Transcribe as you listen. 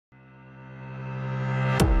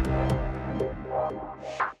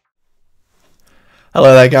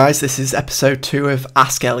Hello there guys, this is episode 2 of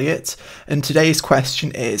Ask Elliot, and today's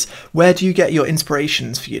question is, where do you get your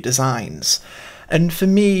inspirations for your designs? And for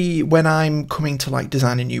me, when I'm coming to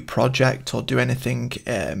design a new project or do anything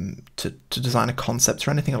to design a concept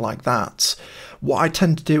or anything like that, what I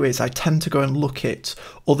tend to do is I tend to go and look at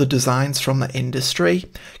other designs from the industry,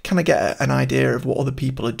 kind of get an idea of what other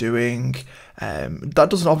people are doing. That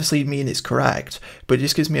doesn't obviously mean it's correct, but it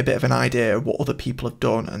just gives me a bit of an idea of what other people have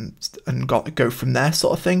done and go from there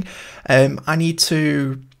sort of thing. I need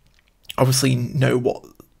to obviously know what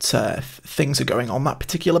things are going on that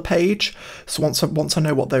particular page. So once I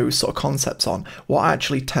know what those sort of concepts on, what I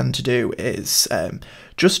actually tend to do is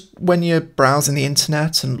just when you're browsing the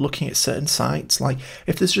internet and looking at certain sites, like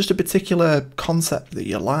if there's just a particular concept that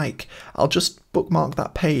you like, I'll just bookmark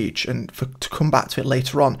that page and to come back to it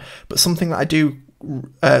later on. But something that I do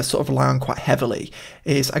sort of rely on quite heavily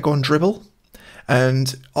is I go on Dribbble. And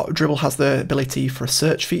Dribbble has the ability for a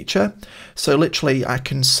search feature. So literally I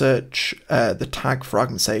can search the tag, for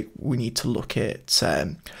argument's sake, we need to look at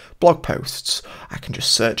blog posts. I can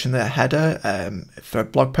just search in the header for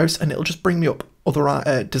blog posts and it'll just bring me up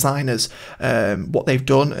other designers, what they've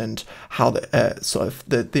done and how sort of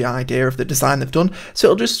the idea of the design they've done. So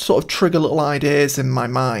it'll just sort of trigger little ideas in my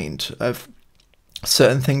mind of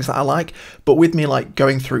certain things that I like. But with me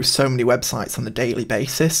going through so many websites on a daily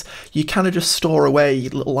basis, you kind of just store away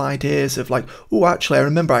little ideas of oh, actually I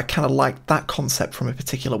remember I kind of liked that concept from a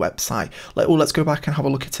particular website, oh, let's go back and have a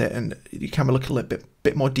look at it, and you kind of look at a little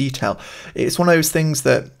bit more detail. It's one of those things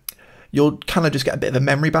that you'll kind of just get a bit of a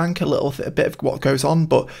memory bank, a bit of what goes on,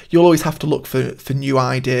 but you'll always have to look for new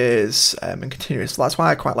ideas and continuous. So that's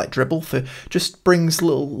why I quite like Dribbble, for just brings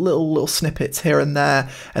little snippets here and there,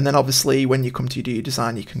 and then obviously when you come to do your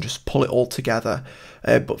design, you can just pull it all together.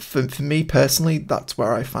 But for me personally, that's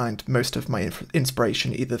where I find most of my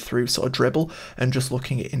inspiration, either through sort of Dribbble and just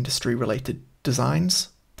looking at industry related designs.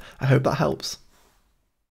 I hope that helps.